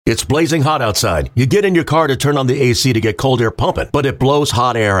It's blazing hot outside. You get in your car to turn on the AC to get cold air pumping, but it blows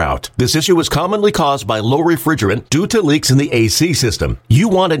hot air out. This issue is commonly caused by low refrigerant due to leaks in the AC system. You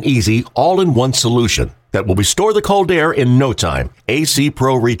want an easy, all-in-one solution that will restore the cold air in no time. AC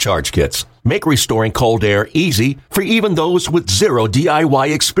Pro Recharge Kits make restoring cold air easy for even those with zero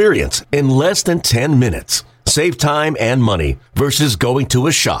DIY experience in less than 10 minutes. Save time and money versus going to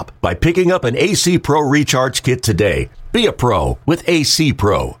a shop by picking up an AC Pro Recharge Kit today. Be a pro with AC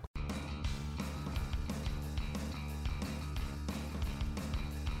Pro.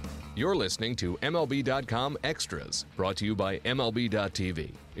 You're listening to MLB.com Extras, brought to you by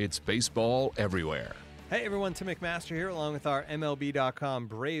MLB.tv. It's baseball everywhere. Hey everyone, Tim McMaster here along with our MLB.com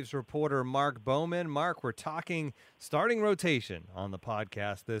Braves reporter Mark Bowman. Mark, we're talking starting rotation on the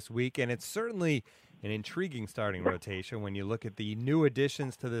podcast this week, and it's certainly an intriguing starting rotation when you look at the new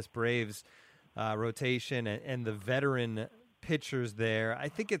additions to this Braves rotation and the veteran pitchers there. I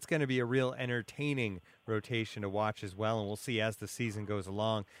think it's going to be a real entertaining rotation to watch as well, and we'll see as the season goes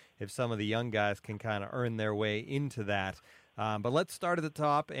along if some of the young guys can kind of earn their way into that. But let's start at the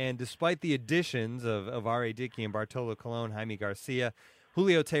top, and despite the additions of R.A. Dickey and Bartolo Colon, Jaime Garcia,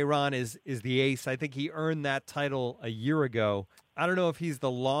 Julio Teheran is the ace. I think he earned that title a year ago. I don't know if he's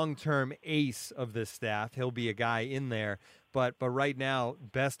the long-term ace of this staff. He'll be a guy in there. But right now,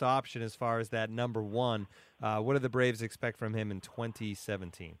 best option as far as that number one. What do the Braves expect from him in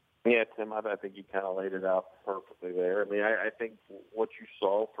 2017? Yeah, Tim, I think you kind of laid it out perfectly there. I mean, I think what you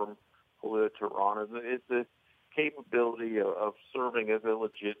saw from Julio Teheran is the capability of serving as a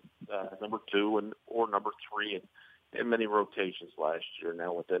legit number two or number three in many rotations last year.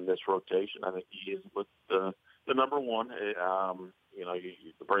 Now, within this rotation, I think he is with the number one.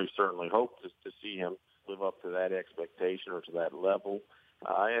 The Braves certainly hope to see him live up to that expectation or to that level.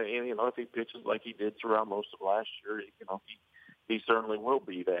 If he pitches like he did throughout most of last year, he certainly will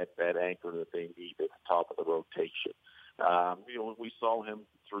be that anchor that they need at the top of the rotation. We saw him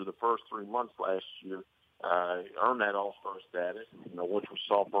through the first 3 months last year earn that all-star status, which we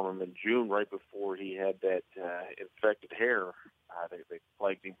saw from him in June right before he had that infected hair. They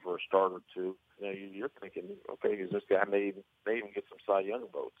flagged him for a start or two. You're thinking, okay, is this guy may even get some Cy Young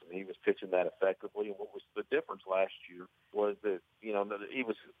votes? And he was pitching that effectively. And what was the difference last year was that, that he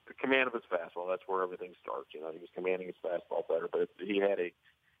was the command of his fastball. That's where everything starts. He was commanding his fastball better, but he had a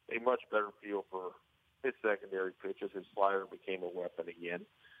much better feel for his secondary pitches. His slider became a weapon again.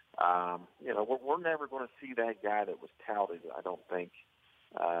 We're never going to see that guy that was touted, I don't think,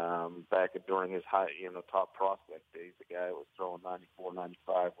 back during his high, top prospect days. The guy that was throwing 94,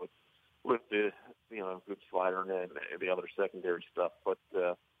 95 with the, good slider and the other secondary stuff. But,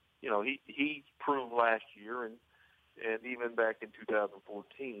 he proved last year and even back in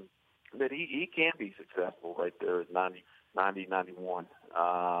 2014 that he can be successful right there at 90, 91.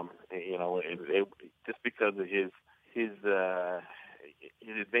 Just because of his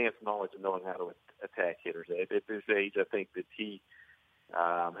advanced knowledge of knowing how to attack hitters. At this age, I think that he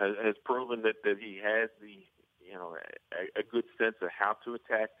has proven that he has a good sense of how to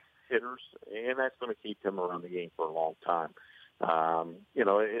attack hitters, and that's going to keep him around the game for a long time.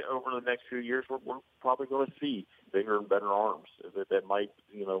 Over the next few years, we're probably going to see bigger and better arms that might,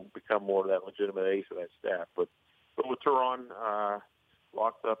 become more of that legitimate ace of that staff. But with Teheran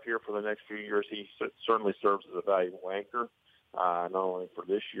locked up here for the next few years, he certainly serves as a valuable anchor. Not only for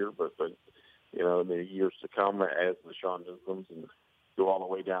this year, but in the years to come as the Sean Newcombs and go all the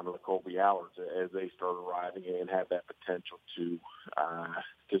way down to the Colby Allards as they start arriving and have that potential to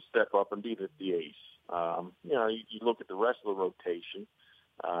step up and be the ace. You look at the rest of the rotation.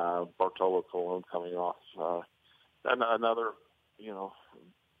 Bartolo Colon coming off another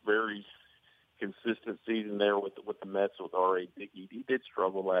very consistent season there with the Mets with R.A. Dickey. He did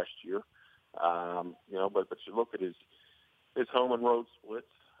struggle last year, but you look at his home and road splits.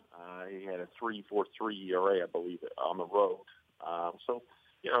 He had a 3.43 ERA, I believe, on the road.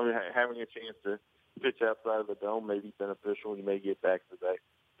 Having a chance to pitch outside of the dome may be beneficial. He may get back to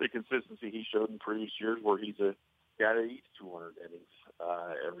the consistency he showed in previous years where he's a guy that eats 200 innings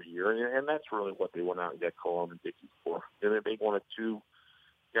every year. And that's really what they went out and got Colon and Dickey for. And they wanted two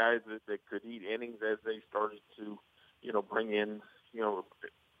guys that could eat innings as they started to, bring in,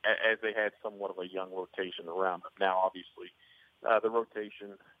 as they had somewhat of a young rotation around them. Now, obviously, the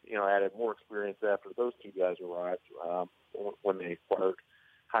rotation, added more experience after those two guys arrived when they acquired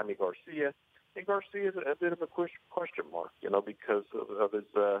Jaime Garcia. And Garcia is a bit of a question mark, because of his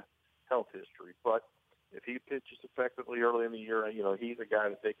health history. But if he pitches effectively early in the year, he's a guy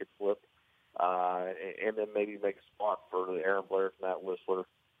that they could flip and then maybe make a spot for Aaron Blair, Matt Whistler,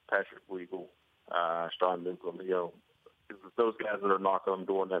 Patrick Weigel, Sean Newcomb, because those guys that are knocking on the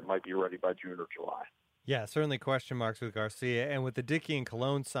door that might be ready by June or July. Yeah, certainly question marks with Garcia. And with the Dickey and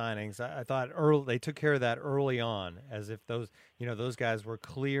Cologne signings, I thought they took care of that early on, as if those guys were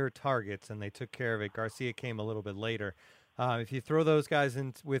clear targets, and they took care of it. Garcia came a little bit later. If you throw those guys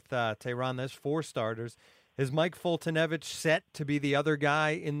in with Tehran, there's 4 starters. Is Mike Foltynewicz set to be the other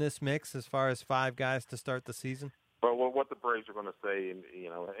guy in this mix as far as 5 guys to start the season? Well, what the Braves are going to say,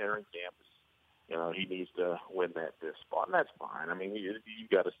 Aaron Camp is, he needs to win this spot, and that's fine. I mean, you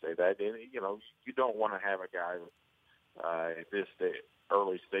got to say that. And, you don't want to have a guy at this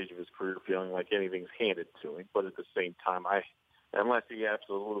early stage of his career feeling like anything's handed to him. But at the same time, unless he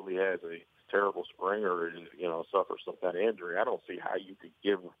absolutely has a terrible spring or, suffers some kind of injury, I don't see how you could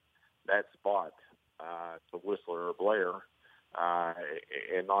give that spot to Whistler or Blair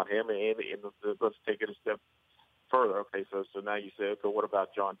and not him. And let's take it a step further. Okay, so now you say, okay, what about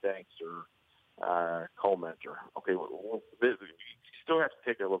John Danks or Cole Mentor? Okay, you still have to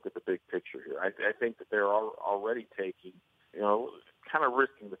take a look at the big picture here. I think that they're already taking, kind of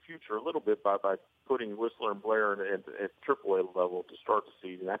risking the future a little bit by putting Whistler and Blair at AAA level to start the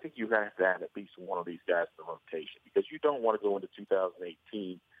season. I think you have to have at least one of these guys in the rotation because you don't want to go into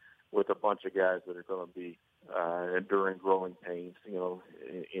 2018 with a bunch of guys that are going to be enduring growing pains,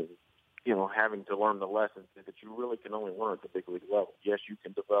 having to learn the lessons that you really can only learn at the big league level. Yes, you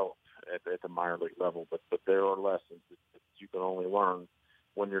can develop at the minor league level, but there are lessons that you can only learn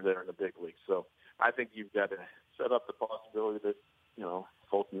when you're there in the big league. So I think you've got to set up the possibility that,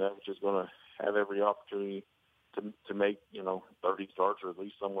 Foltynewicz is going to have every opportunity to make, 30 starts or at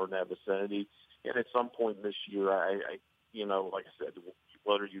least somewhere in that vicinity. And at some point this year, I like I said,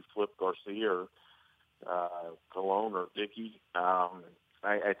 whether you flip Garcia or Cologne or Dickey,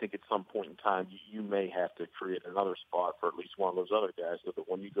 I think at some point in time you may have to create another spot for at least one of those other guys, so that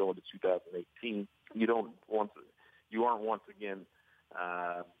when you go into 2018, you aren't once again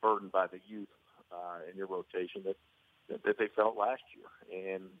burdened by the youth in your rotation that they felt last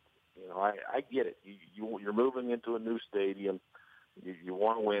year. And I get it. You're moving into a new stadium. You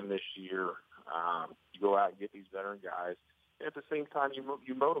want to win this year. You go out and get these veteran guys. At the same time,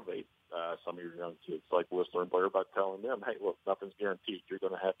 you motivate some of your young kids like Whistler and Blair by telling them, hey, look, nothing's guaranteed. You're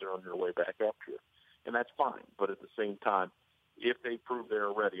going to have to earn your way back up here. And that's fine. But at the same time, if they prove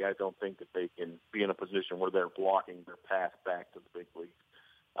they're ready, I don't think that they can be in a position where they're blocking their path back to the big league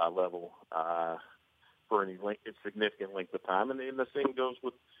level for any significant length of time. And the same goes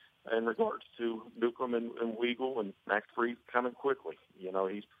in regards to Newcomb and Weigel and Max Fried coming quickly. He's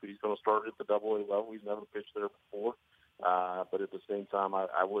going to start at the AA level. He's never pitched there before. But at the same time,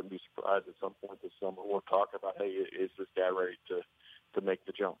 I wouldn't be surprised at some point this summer we'll talk about, hey, is this guy ready to make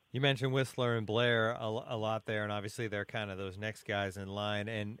the jump? You mentioned Whistler and Blair a lot there, and obviously they're kind of those next guys in line.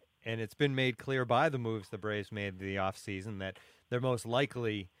 And it's been made clear by the moves the Braves made in the offseason that they're most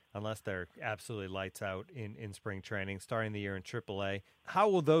likely, unless they're absolutely lights out in spring training, starting the year in AAA. How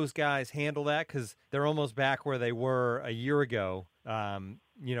will those guys handle that? Because they're almost back where they were a year ago,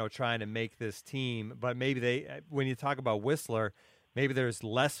 trying to make this team. But maybe when you talk about Whistler, maybe there's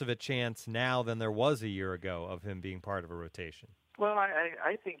less of a chance now than there was a year ago of him being part of a rotation. Well,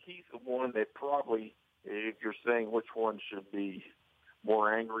 I think he's the one that probably, if you're saying which one should be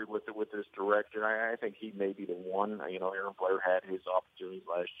more angry with this direction, I think he may be the one. Aaron Blair had his opportunities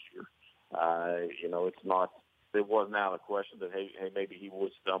last year. It wasn't out of the question that, hey, maybe he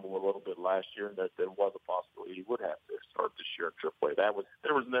would stumble a little bit last year, and that there was a possibility he would have to start this year in AAA.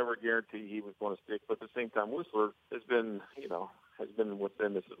 There was never a guarantee he was going to stick, but at the same time, Whistler has been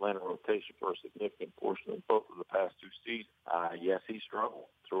within this Atlanta rotation for a significant portion of both of the past 2 seasons. Yes, he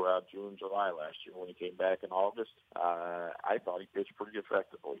struggled throughout June and July last year. When he came back in August, I thought he pitched pretty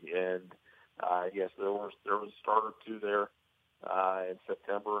effectively, and yes, there was a start or two there in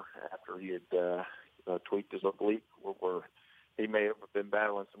September after he had tweaked his oblique, where he may have been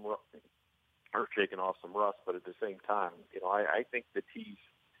battling some or shaking off some rust. But at the same time, I think that he's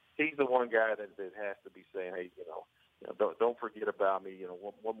the one guy that has to be saying, hey, don't forget about me.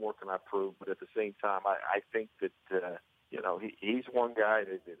 What more can I prove? But at the same time, I think that he's one guy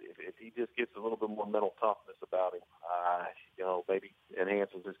that if he just gets a little bit more mental toughness about him, maybe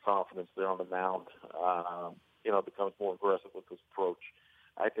enhances his confidence there on the mound, becomes more aggressive with his approach,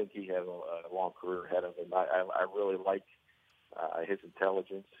 I think he has a long career ahead of him. I really like his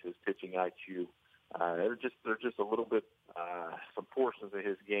intelligence, his pitching IQ. They're just a little bit some portions of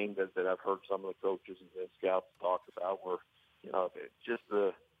his game that I've heard some of the coaches and scouts talk about, where just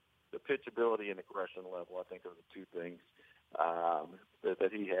the pitchability and aggression level, I think, are the two things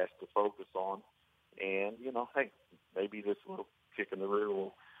that he has to focus on. And hey, maybe this little kick in the rear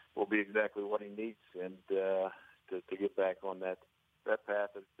will be exactly what he needs, and to get back on that path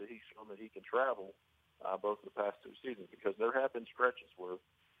that he's shown that he can travel both the past two seasons, because there have been stretches where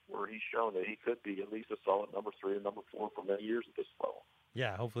he's shown that he could be at least a solid number 3 and number 4 for many years at this level.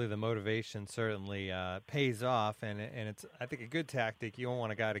 Yeah, hopefully the motivation certainly pays off, and it's, I think, a good tactic. You don't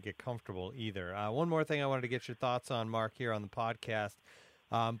want a guy to get comfortable either. One more thing I wanted to get your thoughts on, Mark, here on the podcast.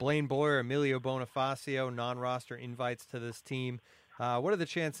 Blaine Boyer, Emilio Bonifacio, non-roster invites to this team. What are the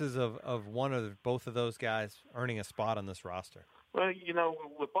chances of one or both of those guys earning a spot on this roster? Well,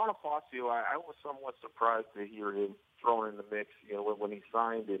 with Bonifacio, I was somewhat surprised to hear him thrown in the mix. When he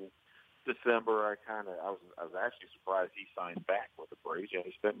signed in December, I was actually surprised he signed back with the Braves.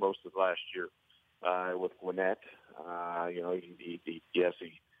 He spent most of last year with Gwinnett.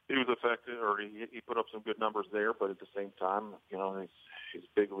 He was effective, or he put up some good numbers there, but at the same time, his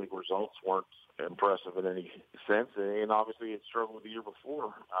big league results weren't impressive in any sense, and obviously he had struggled the year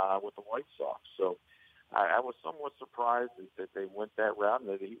before with the White Sox. So I was somewhat surprised that they went that route and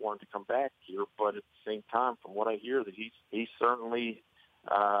that he wanted to come back here. But at the same time, from what I hear, that he's certainly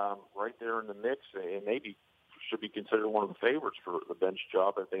right there in the mix, and maybe should be considered one of the favorites for the bench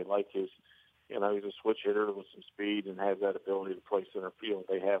job if they like his. He's a switch hitter with some speed and has that ability to play center field.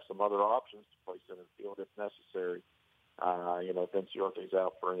 They have some other options to play center field if necessary. Vince Yorte's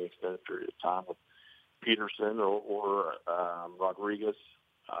out for any extended period of time with Peterson or Rodriguez.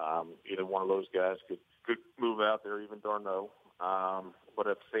 Either one of those guys could move out there, even d'Arnaud. But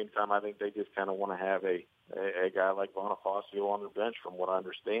at the same time, I think they just kind of want to have a guy like Bonifacio on their bench, from what I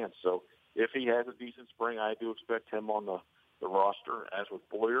understand. So if he has a decent spring, I do expect him on the roster. As with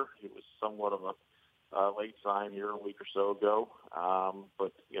Boyer, he was somewhat of a late sign here a week or so ago.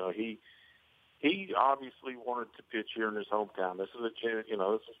 But he obviously wanted to pitch here in his hometown. This is a chance.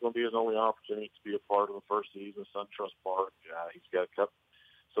 This is going to be his only opportunity to be a part of the first season of SunTrust Park. He's got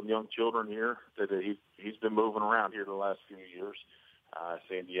some young children here that he's been moving around here the last few years.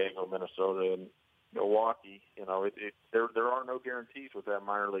 San Diego, Minnesota, and Milwaukee. There are no guarantees with that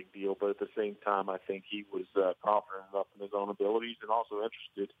minor league deal, but at the same time, I think he was confident enough in his own abilities and also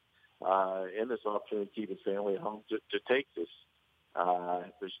interested in this opportunity to keep his family at home to take this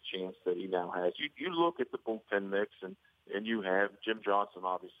chance that he now has. You look at the bullpen mix, and you have Jim Johnson,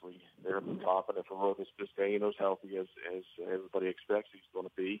 obviously, there at the top, and if Aroldis Vizcaíno's healthy as everybody expects he's going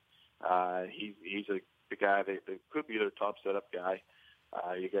to be, he's the guy that could be their top setup guy.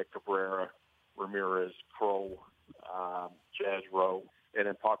 You got Cabrera, Ramirez, Kroll, Jazz Rowe, and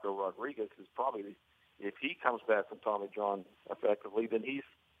then Paco Rodriguez is probably, if he comes back from Tommy John effectively, then he's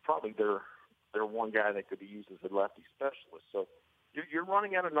probably their one guy that could be used as a lefty specialist. So you're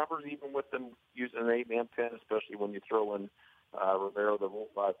running out of numbers even with them using an 8-man pen, especially when you throw in Rivero, the Rule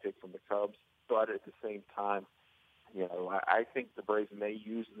 5 pick from the Cubs. But at the same time, I think the Braves may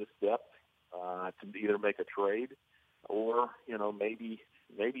use this depth to either make a trade or,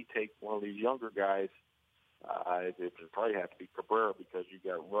 maybe take one of these younger guys. It would probably have to be Cabrera, because you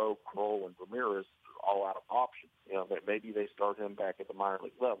got Rowe, Kroll, and Ramirez all out of options. Maybe they start him back at the minor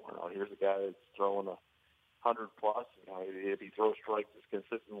league level. Here's a guy that's throwing 100 plus. If he throws strikes as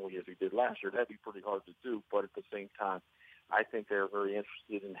consistently as he did last year, that'd be pretty hard to do. But at the same time, I think they're very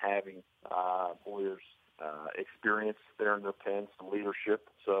interested in having Boyer's experience there in their pen, some leadership.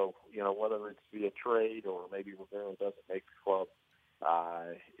 So, whether it's via trade or maybe Rivero doesn't make the club,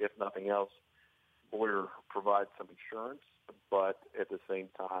 if nothing else, Boyer provides some insurance. But at the same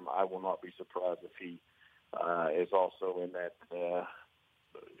time, I will not be surprised if he is also in that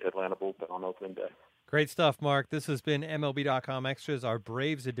Atlanta bullpen on opening day. Great stuff, Mark. This has been MLB.com Extras, our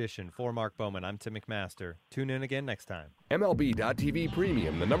Braves edition. For Mark Bowman, I'm Tim McMaster. Tune in again next time. MLB.tv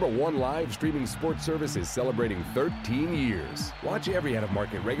Premium, the #1 live streaming sports service, is celebrating 13 years. Watch every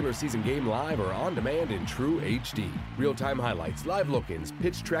out-of-market regular season game live or on demand in true HD. Real-time highlights, live look-ins,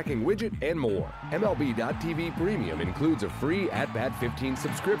 pitch tracking widget, and more. MLB.tv Premium includes a free At-Bat 15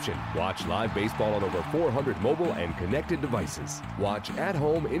 subscription. Watch live baseball on over 400 mobile and connected devices. Watch at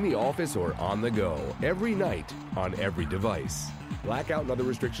home, in the office, or on the go, every night on every device. Blackout and other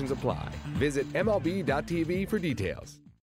restrictions apply. Visit MLB.tv for details.